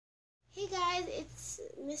guys, it's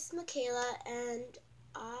Miss Michaela, and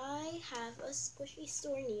I have a squishy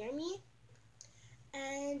store near me,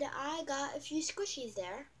 and I got a few squishies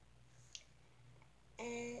there,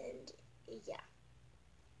 and yeah,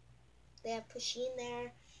 they have Pusheen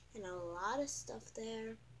there, and a lot of stuff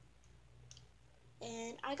there,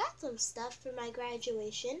 and I got some stuff for my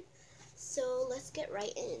graduation, so let's get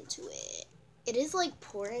right into it. It is like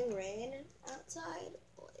pouring rain outside.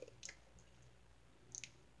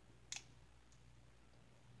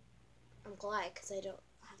 I'm glad because I don't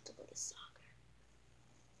have to go to soccer.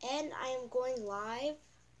 And I am going live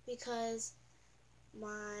because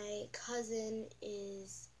my cousin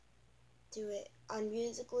is doing on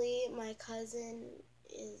Musical.ly. My cousin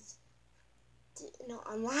is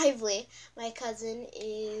on Lively. My cousin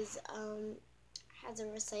is has a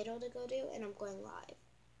recital to go to, and I'm going live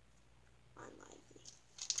on Lively.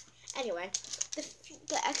 Anyway,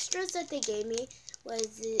 the extras that they gave me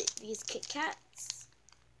was these Kit Kats.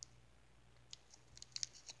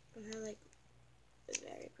 And they're like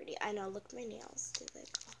very pretty. I know, look at my nails. They're like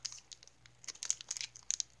awesome.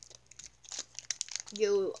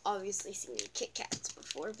 You obviously seen the Kit Kats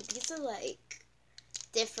before, but these are like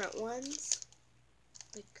different ones.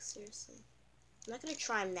 Like seriously. I'm not gonna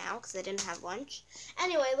try them now because I didn't have lunch.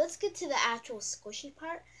 Anyway, let's get to the actual squishy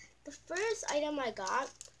part. The first item I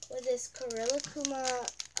got was this Kuma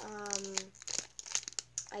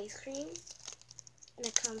ice cream. And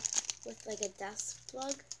it comes with like a desk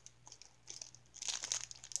plug.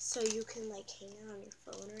 So you can like hang it on your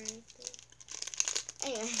phone or anything.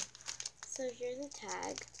 Anyway, so here's a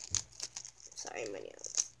tag. Sorry, my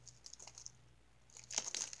nails.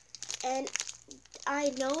 And I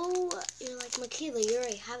know you're like, Michaela, you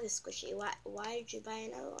already have this squishy. Why did you buy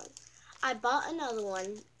another one? I bought another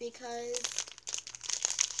one because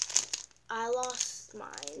I lost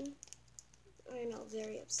mine. I know,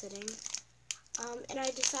 very upsetting. And I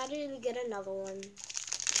decided to get another one.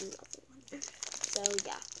 So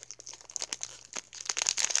yeah.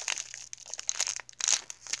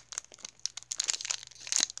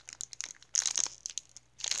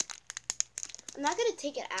 I'm not gonna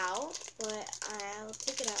take it out, but I'll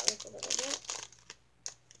take it out like a little bit.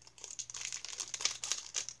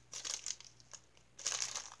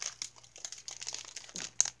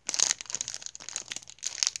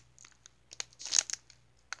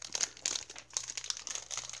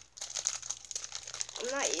 I'm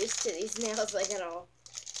not used to these nails like at all.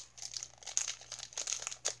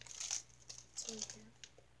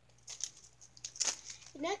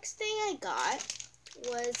 The next thing I got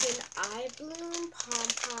was an iBloom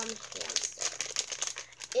pom-pom hamster.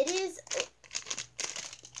 It is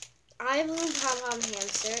iBloom pom-pom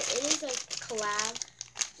hamster. It is a collab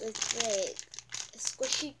with like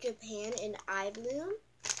Squishy Japan and iBloom.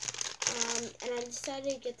 And I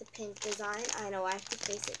decided to get the pink design. I know I have to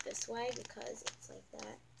face it this way because it's like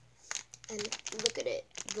that. And look at it,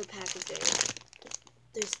 the packaging.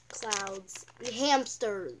 There's clouds,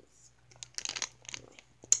 hamsters.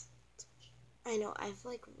 I know, I have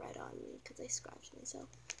like red on me because I scratched myself.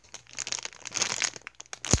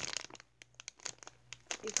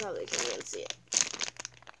 You probably can't even see it.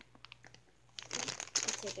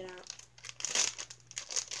 I'll take it out.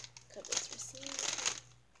 Cut this receipt.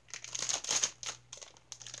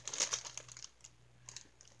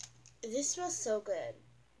 This smells so good.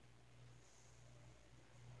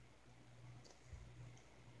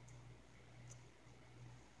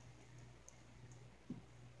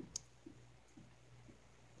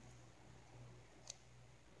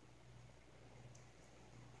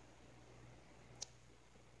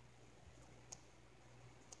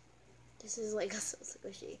 This is like so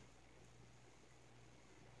squishy.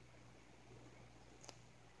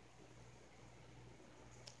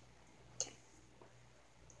 Okay.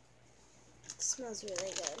 It smells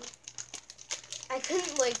really good. I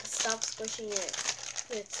couldn't like stop squishing it.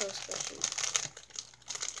 It's so squishy.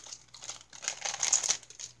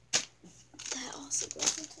 That also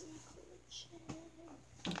goes into my collection.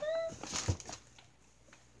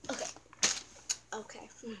 Okay.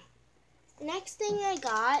 Next thing I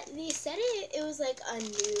got, they said it was like a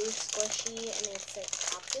new squishy and it's like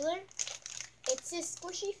popular. It's this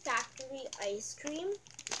Squishy Factory ice cream.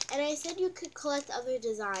 And I said you could collect other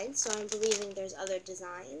designs, so I'm believing there's other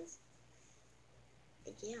designs.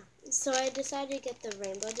 Yeah. So I decided to get the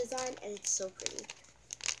rainbow design, and it's so pretty.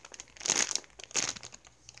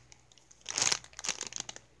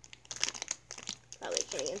 Probably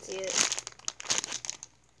can't even see it.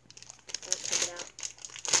 I'll take it out.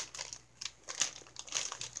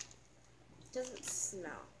 It doesn't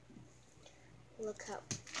smell. Look how...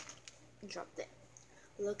 I dropped it.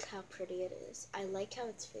 Look how pretty it is. I like how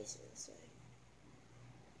it's facing this way.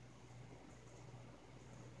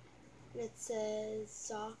 And it says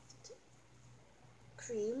soft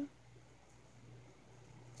cream.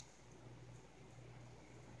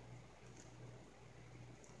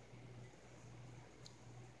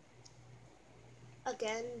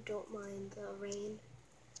 Again, don't mind the rain.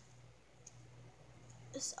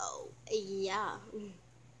 So, yeah.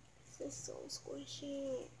 This is so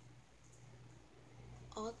squishy.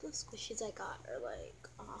 All the squishies I got are like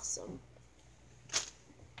awesome.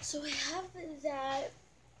 So I have that,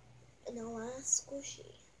 and the last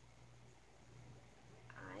squishy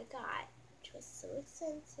I got, which was so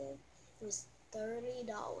expensive, it was $30.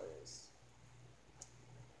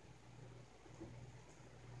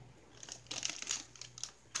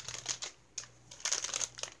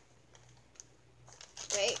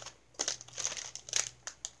 Wait.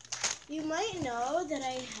 You might know that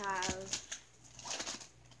I have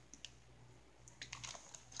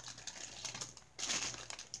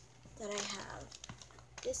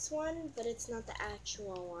this one, but it's not the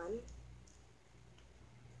actual one.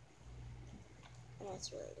 And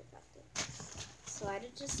it's really defective. So I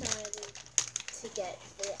decided to get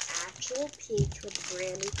the actual peach with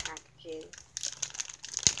brand new packaging.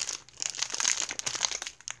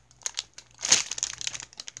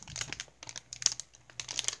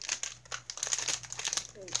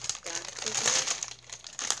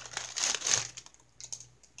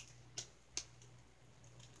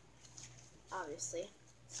 Obviously, it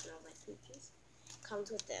smells like peaches.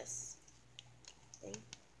 Comes with this thing.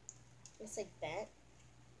 It's like bent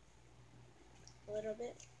a little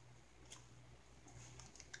bit.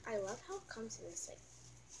 I love how it comes in this like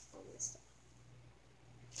all this stuff.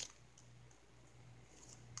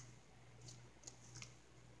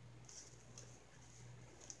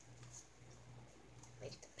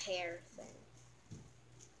 Like the pear thing.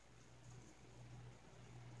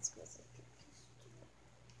 It smells like peaches.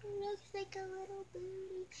 It looks like a little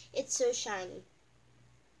booty. It's so shiny. You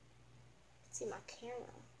can see my camera.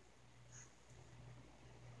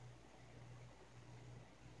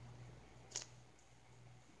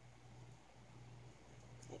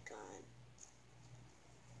 Oh my god.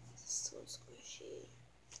 This is so squishy.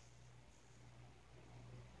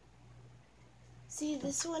 See,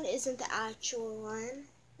 this one isn't the actual one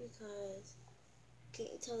because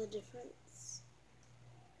can't you tell the difference?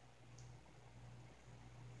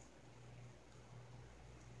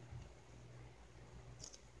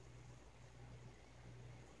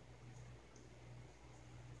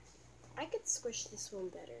 I could squish this one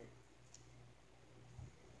better.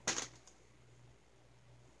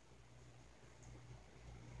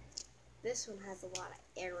 This one has a lot of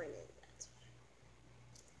air in it. That's why.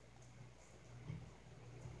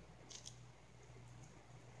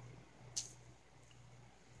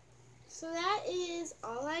 So that is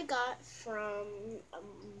all I got from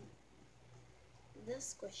the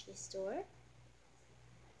squishy store. I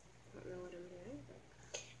don't know what I'm doing.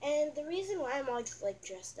 And the reason why I'm all like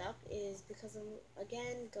dressed up is because I'm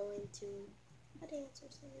again going to a dance or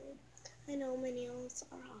something. I know my nails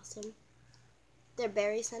are awesome. They're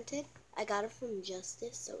berry scented. I got it from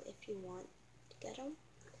Justice, so if you want to get them,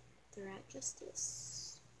 they're at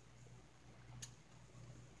Justice.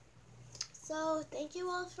 So thank you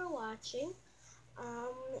all for watching.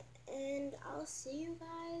 And I'll see you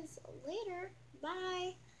guys later.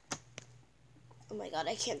 Bye. Oh my god,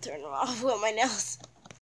 I can't turn it off with my nails.